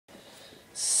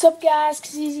Sup guys,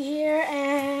 Kazizi here,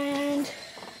 and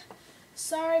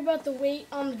sorry about the wait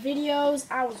on the videos.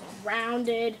 I was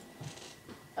grounded,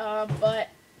 but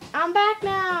I'm back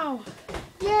now.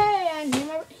 Yay, and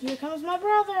here comes my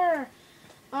brother.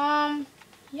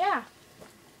 Yeah.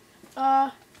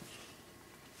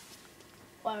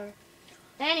 Whatever.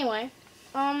 Anyway,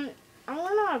 I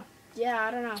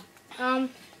don't know.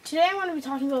 Today I'm going to be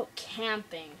talking about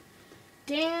camping.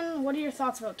 Dan, what are your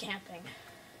thoughts about camping?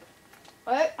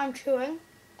 Alright, I'm chewing.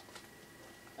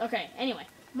 Okay, anyway,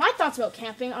 my thoughts about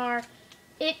camping are,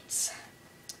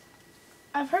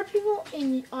 I've heard people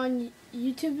on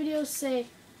YouTube videos say,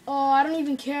 oh, I don't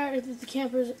even care if the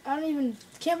campers don't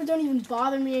even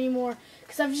bother me anymore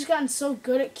because I've just gotten so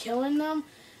good at killing them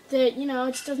that,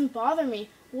 it just doesn't bother me.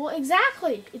 Well,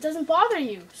 exactly, it doesn't bother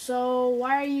you, so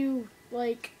why do you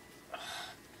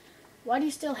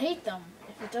still hate them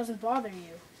if it doesn't bother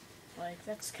you?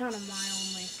 That's kind of my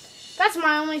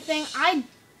only thing.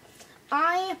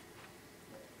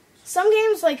 Some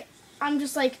games, I'm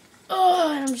just ugh,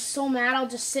 and I'm just so mad, I'll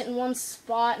just sit in one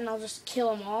spot and I'll just kill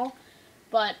them all.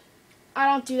 But I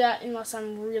don't do that unless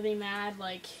I'm really mad.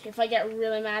 If I get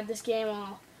really mad this game,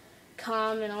 I'll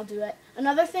come and I'll do it.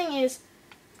 Another thing is,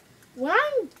 when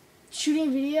I'm shooting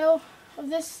a video of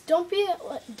this,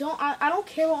 I don't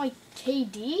care about my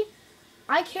KD.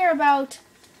 I care about,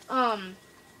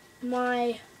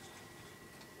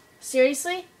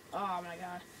 seriously? Oh my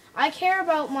god. I care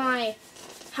about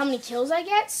how many kills I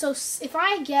get. So if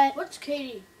I get... What's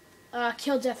KD?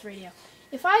 Kill death ratio.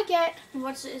 If I get...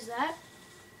 Is that?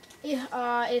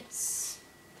 It's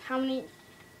how many...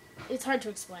 It's hard to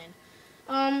explain.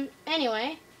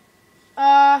 Anyway.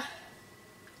 Yeah.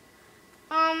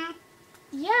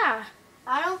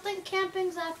 I don't think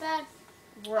camping's that bad.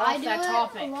 We're off that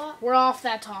topic. We're off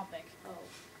that topic. Oh.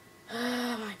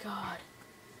 Oh my god.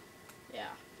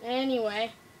 Yeah.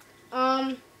 Anyway,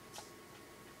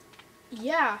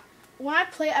 yeah. When I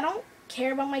play, I don't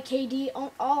care about my KD.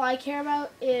 All I care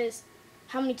about is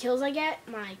how many kills I get.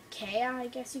 My K, I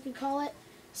guess you could call it.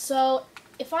 So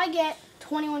if I get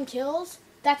 21 kills,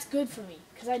 that's good for me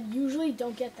because I usually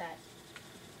don't get that.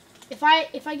 If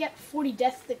I get 40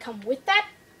 deaths that come with that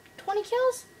 21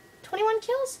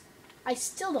 kills, I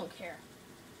still don't care.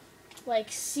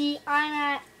 See, I'm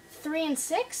at 3 and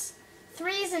 6.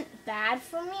 3 isn't bad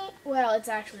for me. Well, it's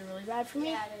actually really bad for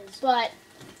me. Yeah, it is. But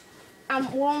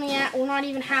we're not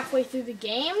even halfway through the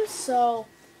game. So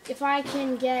if I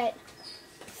can get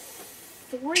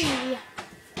 3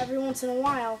 every once in a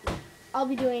while,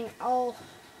 I'll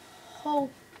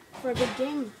hope for a good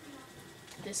game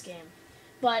this game.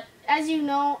 But as you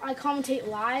know, I commentate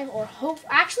live or hope.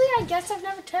 Actually, I guess I've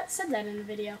never said that in a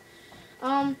video.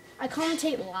 I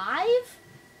commentate live,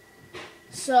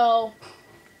 so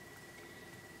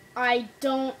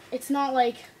it's not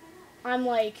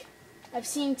I've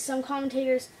seen some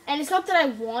commentators, and it's not that I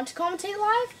want to commentate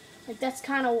live, that's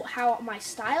kind of how my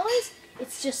style is,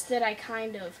 it's just that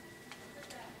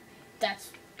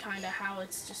that's kind of how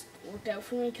it's just worked out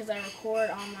for me, because I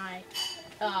record on my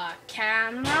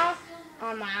camera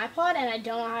on my iPod, and I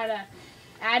don't know how to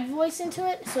add voice into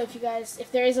it, so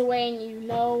if there is a way and you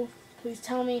know, please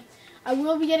tell me. I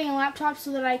will be getting a laptop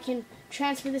so that I can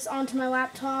transfer this onto my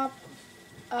laptop,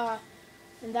 and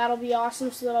that'll be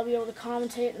awesome so that I'll be able to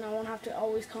commentate and I won't have to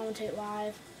always commentate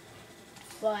live.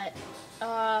 But,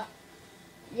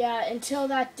 yeah, until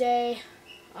that day,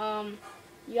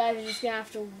 you guys are just going to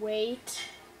have to wait.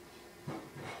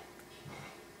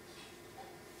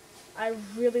 I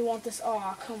really want this.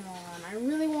 Oh, come on. I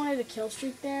really wanted a kill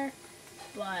streak there,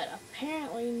 but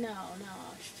apparently no.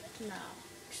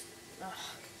 Ugh,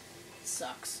 it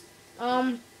sucks.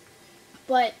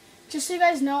 But just so you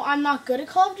guys know, I'm not good at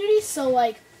Call of Duty, so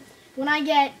when I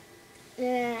get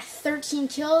 13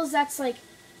 kills, that's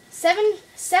 7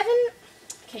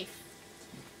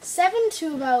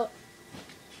 to about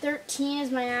 13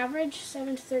 is my average,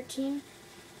 7 to 13,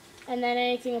 and then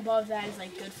anything above that is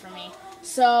good for me.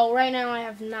 So right now I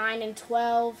have 9 and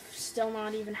 12, still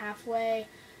not even halfway.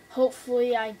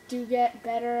 Hopefully I do get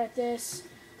better at this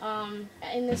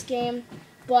in this game,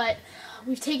 but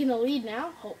we've taken the lead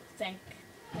now. Thank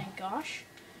gosh.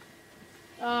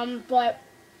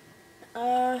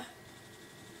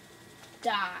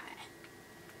 Die.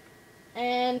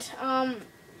 And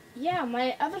yeah,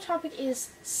 my other topic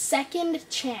is second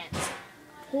chance.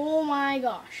 Oh my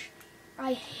gosh,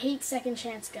 I hate second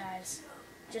chance, guys.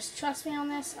 Just trust me on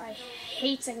this. I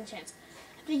hate second chance.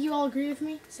 I think you all agree with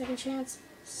me. Second chance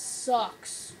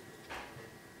sucks.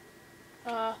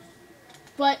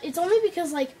 But it's only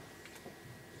because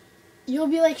you'll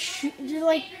be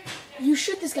you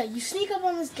shoot this guy, you sneak up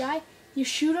on this guy, You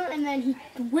shoot him, and then he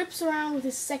whips around with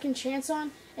his second chance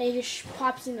on, and he just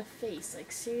pops in the face.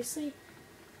 Like, seriously?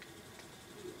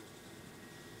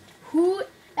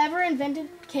 Whoever invented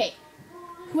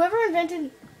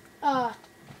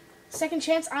second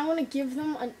chance, I want to give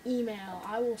them an email.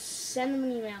 I will send them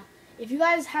an email. If you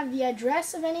guys have the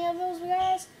address of any of those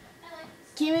guys,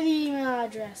 give me the email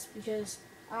address, because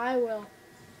I will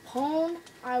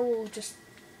just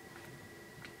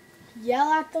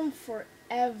yell at them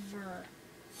forever.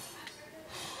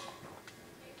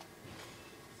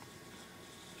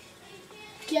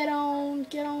 Get on,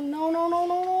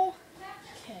 no.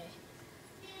 Okay.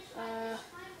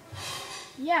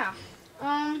 Yeah.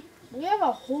 We have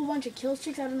a whole bunch of kill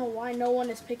streaks. I don't know why no one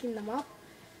is picking them up.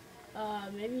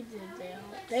 Maybe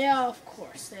they all, of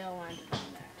course, they all landed on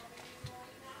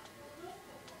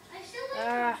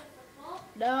that.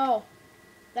 No.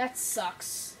 That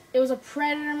sucks. It was a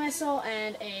Predator missile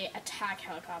and a attack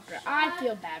helicopter. I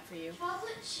feel bad for you.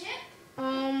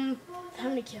 How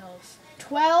many kills?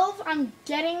 12. I'm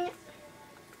getting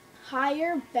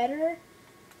higher, better.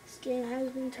 This game has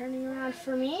been turning around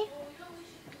for me,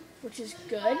 which is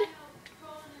good.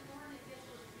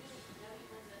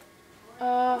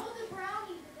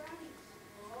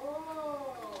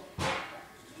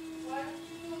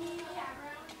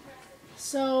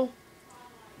 So,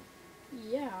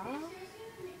 yeah.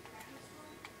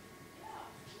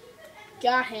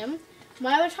 Got him.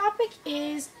 My other topic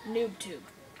is Mw2.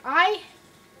 I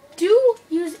do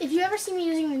use, if you ever see me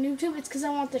using the Mw2, it's because I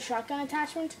want the shotgun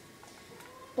attachment.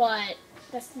 But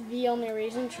that's the only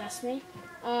reason, trust me.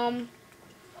 Other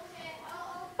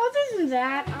than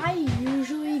that, I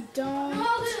usually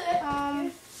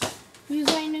don't use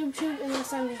my Mw2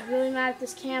 unless I'm just really mad at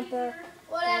this camper.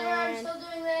 Whatever, I'm still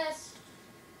doing this.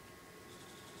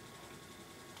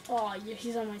 Oh, yeah,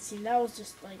 he's on my team. That was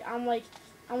just like, I'm like,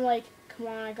 come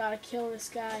on, I gotta kill this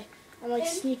guy. I'm like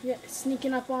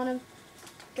sneaking up on him.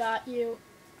 Got you.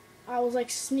 I was like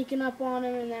sneaking up on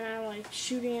him, and then I'm like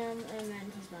shooting him, and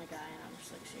then he's my guy, and I'm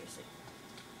just like, seriously.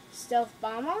 Stealth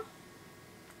bomber?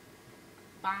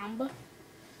 Bomb.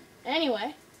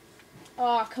 Anyway.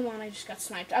 Oh, come on, I just got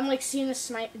sniped. I'm like seeing a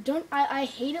sniper. I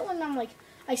hate it when I'm like,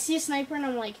 I see a sniper and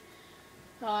I'm like,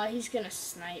 oh, he's gonna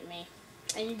snipe me.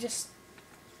 And you just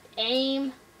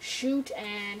aim, shoot,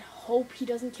 and hope he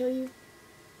doesn't kill you.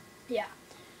 Yeah.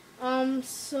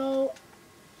 So,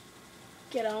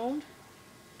 get owned.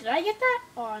 Did I get that?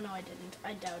 Oh, no, I didn't.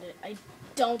 I doubt it. I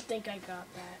don't think I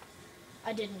got that.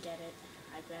 I didn't get it,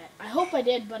 I bet. I hope I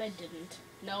did, but I didn't.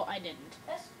 No, I didn't.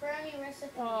 That's brownie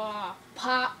recipe. Oh,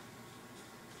 pop.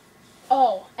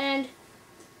 Oh, and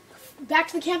back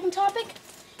to the camping topic.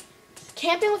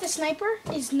 Camping with a sniper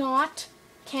is not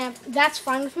camp. That's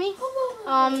fine with me.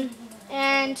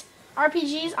 And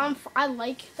RPGs, I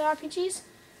like the RPGs.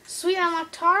 Sweet,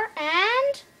 unlocked tar,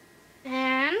 and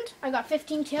I got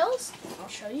 15 kills. I'll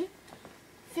show you.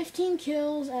 15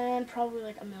 kills and probably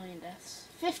like 1,000,000 deaths.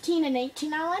 15 and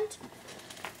 18 I went.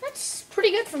 That's pretty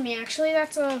good for me, actually.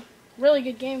 That's a really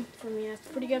good game for me. That's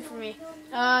pretty good for me.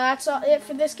 That's it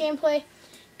for this gameplay.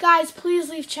 Guys, please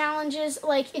leave challenges.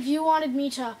 Like, if you wanted me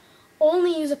to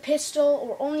only use a pistol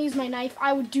or only use my knife,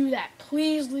 I would do that.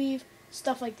 Please leave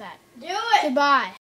stuff like that. Do it! Goodbye.